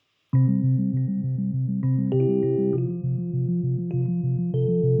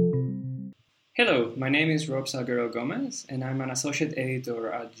Hello, my name is Rob Salguero Gomez, and I'm an associate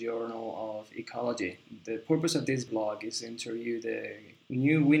editor at Journal of Ecology. The purpose of this blog is to interview the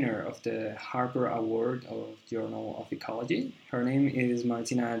new winner of the Harper Award of Journal of Ecology. Her name is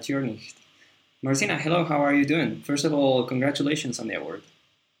Martina Tjörnicht. Martina, hello, how are you doing? First of all, congratulations on the award.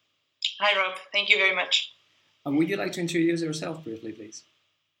 Hi, Rob. Thank you very much. Would you like to introduce yourself briefly, please?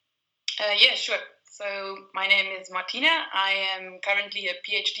 Yeah, sure. So my name is Martina. I am currently a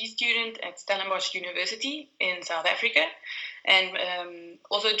PhD student at Stellenbosch University in South Africa, and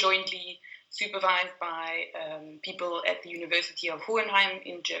also jointly supervised by people at the University of Hohenheim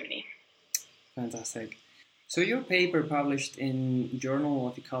in Germany. Fantastic. So your paper published in Journal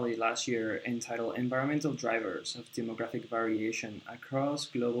of Ecology last year entitled Environmental Drivers of Demographic Variation Across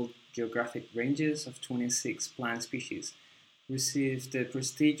Global Geographic Ranges of 26 Plant Species received the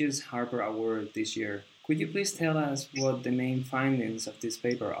prestigious Harper Award this year. Could you please tell us what the main findings of this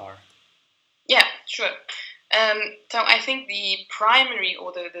paper are? Yeah, sure. So I think the primary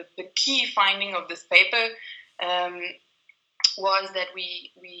or the key finding of this paper was that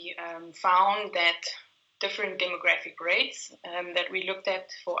we found that different demographic rates that we looked at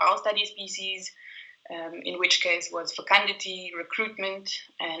for our study species, in which case was fecundity, recruitment,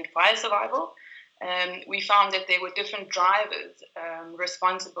 and fire survival. We found that there were different drivers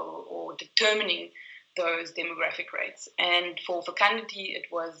responsible or determining those demographic rates. And for fecundity, it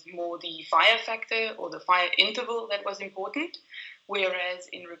was more the fire factor or the fire interval that was important, whereas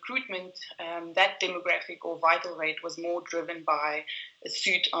in recruitment, that demographic or vital rate was more driven by a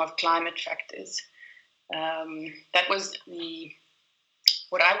suite of climate factors. That was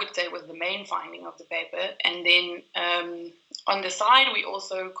what I would say was the main finding of the paper. And then on the side, we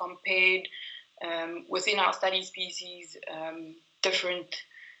also compared within our study species different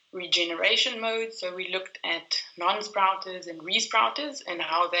regeneration modes. So we looked at non-sprouters and re-sprouters and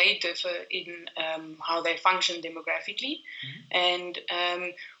how they differ in how they function demographically. Mm-hmm.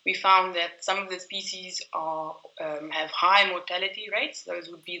 And we found that some of the species have high mortality rates. Those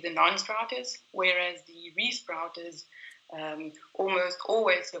would be the non-sprouters, whereas the re-sprouters almost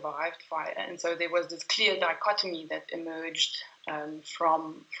always survived fire. And so there was this clear dichotomy that emerged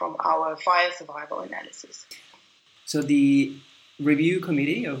from our fire survival analysis. So the review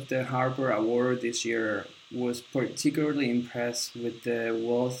committee of the Harper Award this year was particularly impressed with the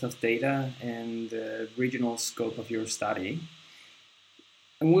wealth of data and the regional scope of your study.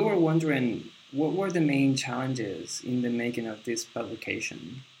 And we were wondering, what were the main challenges in the making of this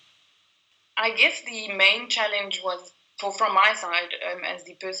publication? I guess the main challenge was, from my side, as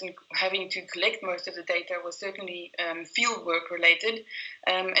the person having to collect most of the data, was certainly field work related.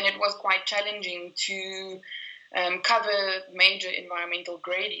 And it was quite challenging to cover major environmental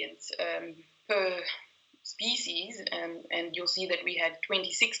gradients per species, and you'll see that we had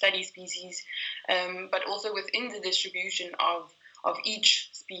 26 study species, but also within the distribution of each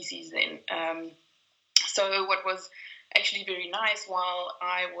species then. So what was actually very nice, while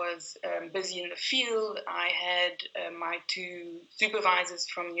I was busy in the field, I had my two supervisors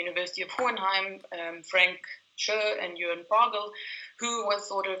from the University of Hohenheim, Frank Scher and Jörn Pagel, who was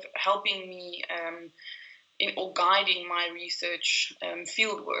sort of helping me or guiding my research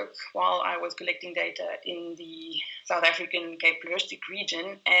field work while I was collecting data in the South African Cape Floristic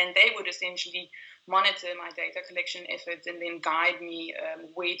region. And they would essentially monitor my data collection efforts and then guide me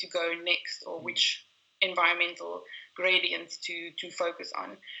where to go next or which environmental gradients to focus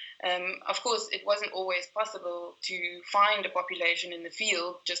on. Of course, it wasn't always possible to find a population in the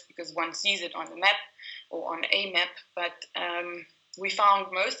field just because one sees it on the map or on a map, but we found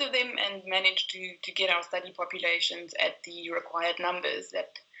most of them and managed to get our study populations at the required numbers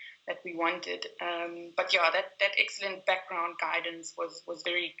that we wanted. But yeah, that excellent background guidance was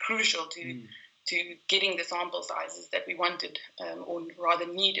very crucial to getting the sample sizes that we wanted, or rather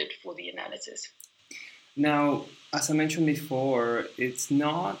needed, for the analysis. Now, as I mentioned before, it's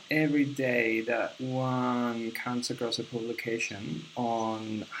not every day that one comes across a publication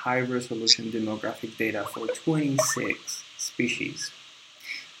on high-resolution demographic data for 26 species.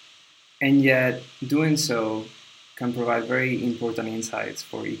 And yet, doing so can provide very important insights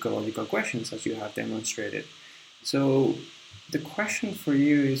for ecological questions, as you have demonstrated. So, the question for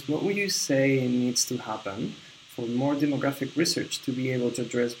you is, what would you say needs to happen for more demographic research to be able to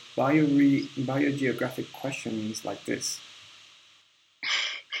address biogeographic questions like this?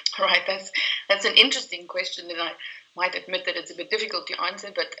 Right, that's an interesting question, and I might admit that it's a bit difficult to answer.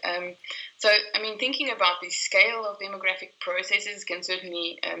 But thinking about the scale of demographic processes can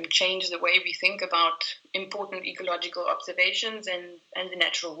certainly change the way we think about important ecological observations and the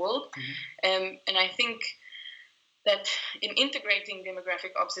natural world. Mm-hmm. And I think that in integrating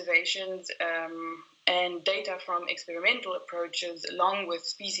demographic observations and data from experimental approaches along with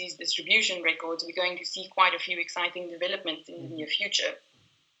species distribution records, we're going to see quite a few exciting developments in the near future.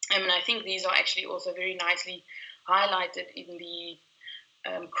 And I think these are actually also very nicely highlighted in the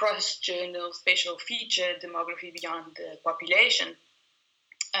cross-journal special feature, Demography Beyond the Population.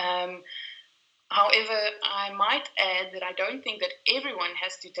 However, I might add that I don't think that everyone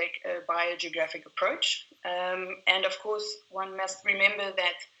has to take a biogeographic approach. And of course, one must remember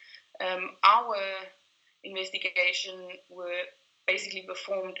that our investigation were basically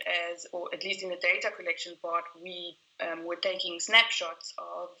performed as, or at least in the data collection part, we were taking snapshots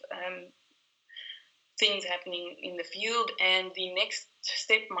of things happening in the field, and the next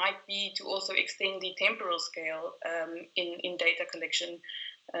step might be to also extend the temporal scale in data collection.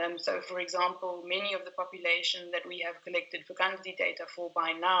 So, for example, many of the population that we have collected fecundity data for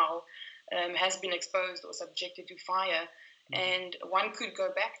by now has been exposed or subjected to fire. And one could go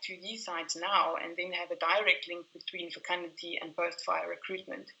back to these sites now and then have a direct link between fecundity and post-fire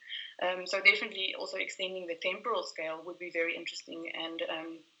recruitment. So definitely also extending the temporal scale would be very interesting, and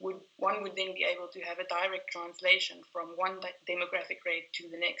one would then be able to have a direct translation from one demographic rate to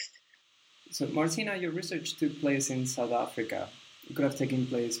the next. So Martina, your research took place in South Africa. It could have taken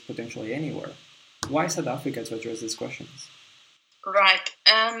place potentially anywhere. Why South Africa to address these questions? Right.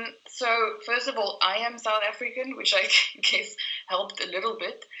 So first of all, I am South African, which I guess helped a little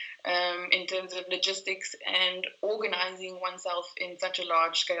bit in terms of logistics and organizing oneself in such a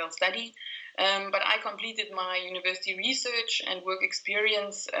large-scale study. But I completed my university research and work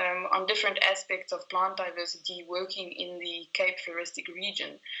experience on different aspects of plant diversity working in the Cape Floristic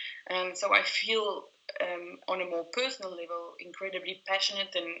region. So I feel on a more personal level, incredibly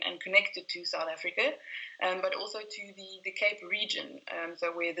passionate and connected to South Africa, but also to the Cape region,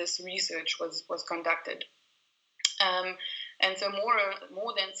 so where this research was conducted. And so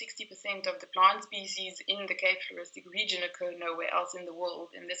more than 60% of the plant species in the Cape Floristic region occur nowhere else in the world.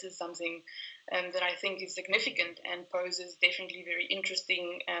 And this is something that I think is significant and poses definitely very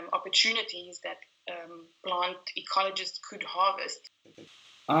interesting opportunities that plant ecologists could harvest.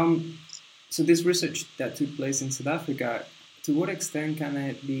 So this research that took place in South Africa, to what extent can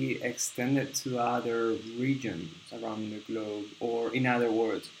it be extended to other regions around the globe? Or in other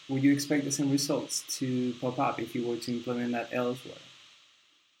words, would you expect the same results to pop up if you were to implement that elsewhere?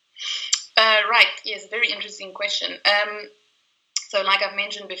 Right, yes, very interesting question. So like I've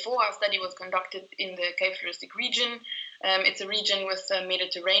mentioned before, our study was conducted in the Cape Floristic region. It's a region with a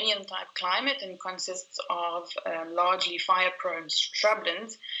Mediterranean-type climate and consists of largely fire-prone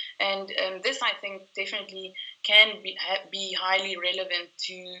shrublands. And this, I think, definitely can be highly relevant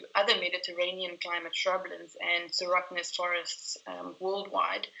to other Mediterranean climate shrublands and xeroconous forests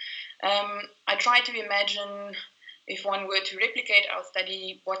worldwide. I try to imagine, if one were to replicate our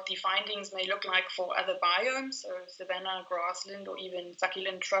study, what the findings may look like for other biomes, so savanna, grassland, or even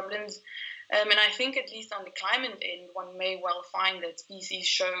succulent shrublands. And I think, at least on the climate end, one may well find that species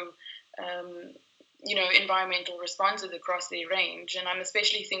show, environmental responses across their range. And I'm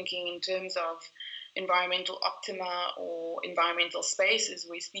especially thinking in terms of environmental optima or environmental spaces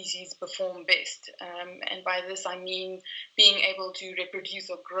where species perform best. And by this, I mean being able to reproduce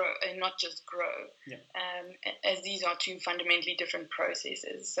or grow, and not just grow, as these are two fundamentally different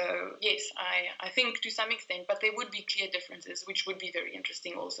processes. So yes, I think to some extent, but there would be clear differences, which would be very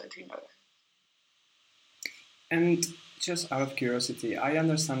interesting also to know. And just out of curiosity, I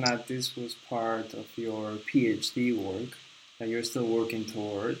understand that this was part of your PhD work that you're still working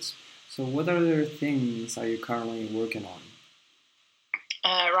towards. So what other things are you currently working on?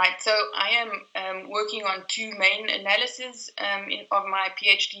 Right, so I am working on two main analyses of my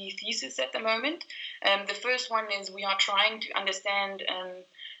PhD thesis at the moment. The first one is we are trying to understand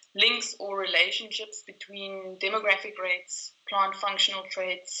links or relationships between demographic rates, plant functional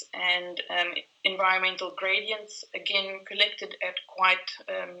traits, and environmental gradients, again, collected at quite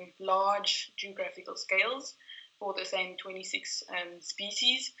large geographical scales for the same 26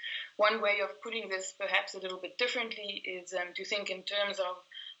 species. One way of putting this perhaps a little bit differently is to think in terms of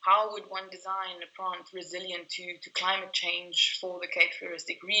how would one design a plant resilient to climate change for the Cape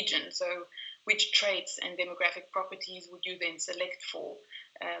Floristic region? So which traits and demographic properties would you then select for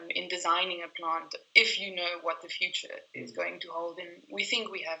in designing a plant if you know what the future is going to hold? And we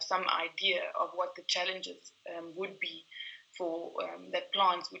think we have some idea of what the challenges would be for that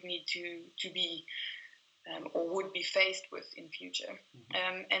plants would need to be or would be faced with in future.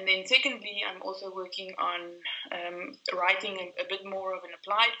 And then secondly, I'm also working on writing a bit more of an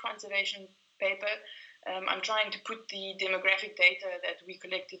applied conservation paper I'm trying to put the demographic data that we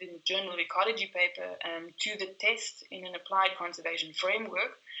collected in the Journal of Ecology paper to the test in an applied conservation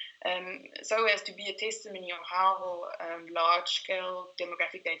framework, so as to be a testimony of how large-scale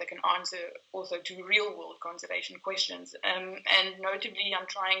demographic data can answer also to real-world conservation questions. And notably, I'm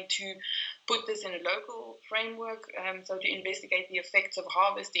trying to put this in a local framework, so to investigate the effects of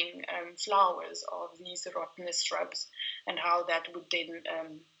harvesting flowers of these serotinous shrubs and how that would then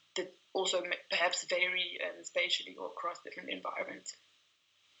also perhaps vary spatially or across different environments.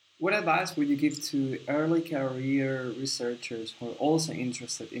 What advice would you give to early career researchers who are also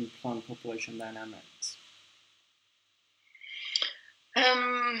interested in plant population dynamics?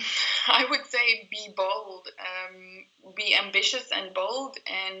 I would say be bold, be ambitious and bold,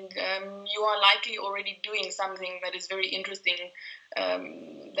 and you are likely already doing something that is very interesting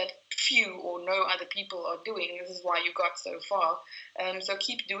that few or no other people are doing. This is why you got so far. So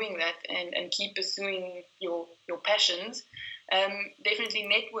keep doing that and keep pursuing your passions. Definitely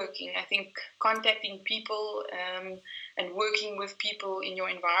networking. I think contacting people and working with people in your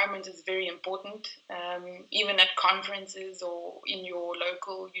environment is very important, even at conferences or in your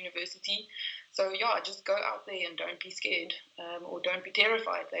local university. So yeah, just go out there and don't be scared or don't be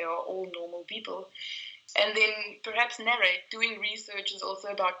terrified. They are all normal people. And then perhaps narrate. Doing research is also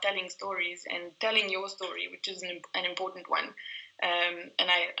about telling stories and telling your story, which is an important one. And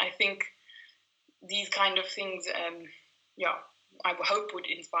I think these kind of things, I hope would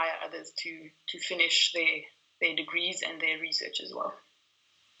inspire others to finish their degrees and their research as well.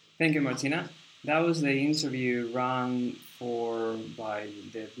 Thank you, Martina. That was the interview run by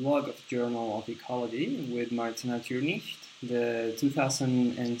the blog of Journal of Ecology with Martina Thurnicht, the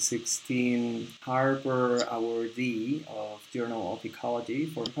 2016 Harper Awardee of Journal of Ecology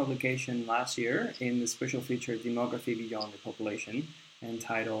for publication last year in the special feature Demography Beyond the Population,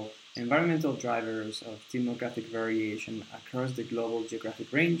 entitled Environmental Drivers of Demographic Variation Across the Global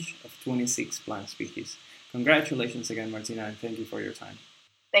Geographic Range of 26 Plant Species. Congratulations again, Martina, and thank you for your time.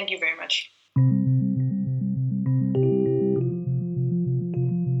 Thank you very much.